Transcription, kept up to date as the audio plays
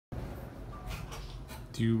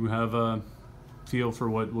Do you have a feel for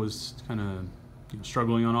what was kind of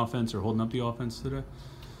struggling on offense or holding up the offense today?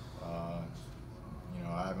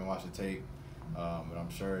 I haven't watched the tape, but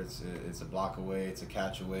I'm sure it's a block away, it's a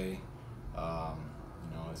catch away.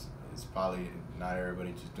 It's probably not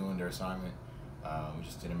everybody just doing their assignment. We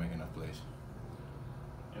just didn't make enough plays.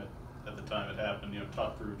 Yeah, at the time it happened,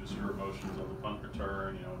 talk through just your emotions on the punt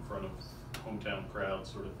return, in front of hometown crowd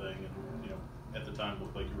sort of thing, and at the time it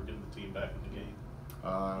looked like you were getting the team back in the game.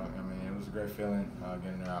 It was a great feeling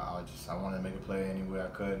getting there. I wanted to make a play any way I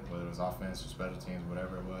could, whether it was offense or special teams,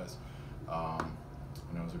 whatever it was.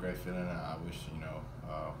 It was a great feeling. I wish we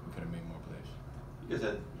could have made more plays. You guys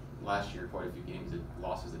had last year quite a few games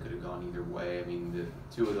losses that could have gone either way. I mean, the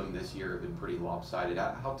two of them this year have been pretty lopsided.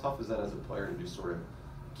 How tough is that as a player to just sort of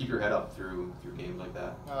keep your head up through games like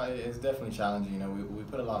that? It's definitely challenging. We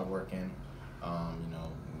put a lot of work in.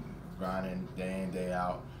 Grinding day in, day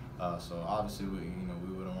out. So obviously we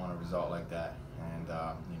wouldn't want a result like that. And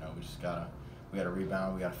we just we gotta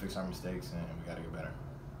rebound. We gotta fix our mistakes, and we gotta get better.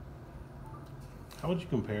 How would you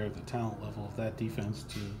compare the talent level of that defense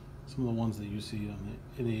to some of the ones that you see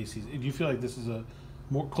in the ACC? Do you feel like this is a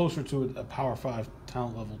more closer to a Power 5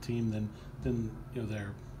 talent level team than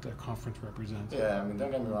their conference represents? Yeah,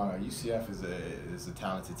 don't get me wrong. UCF is a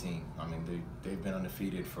talented team. They've been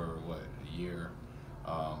undefeated for a year.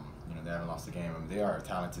 They haven't lost a game. They are a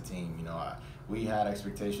talented team. We had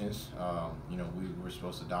expectations. We were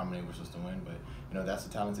supposed to dominate. We're supposed to win. But that's a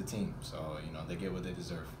talented team. So they get what they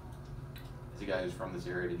deserve. As a guy who's from this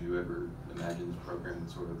area, did you ever imagine this program would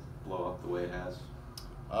sort of blow up the way it has?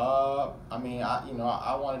 I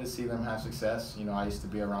wanted to see them have success. I used to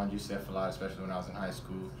be around UCF a lot, especially when I was in high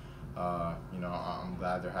school. I'm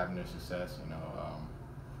glad they're having their success.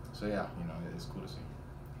 So yeah, it's cool to see.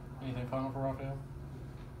 Anything final for Rafael?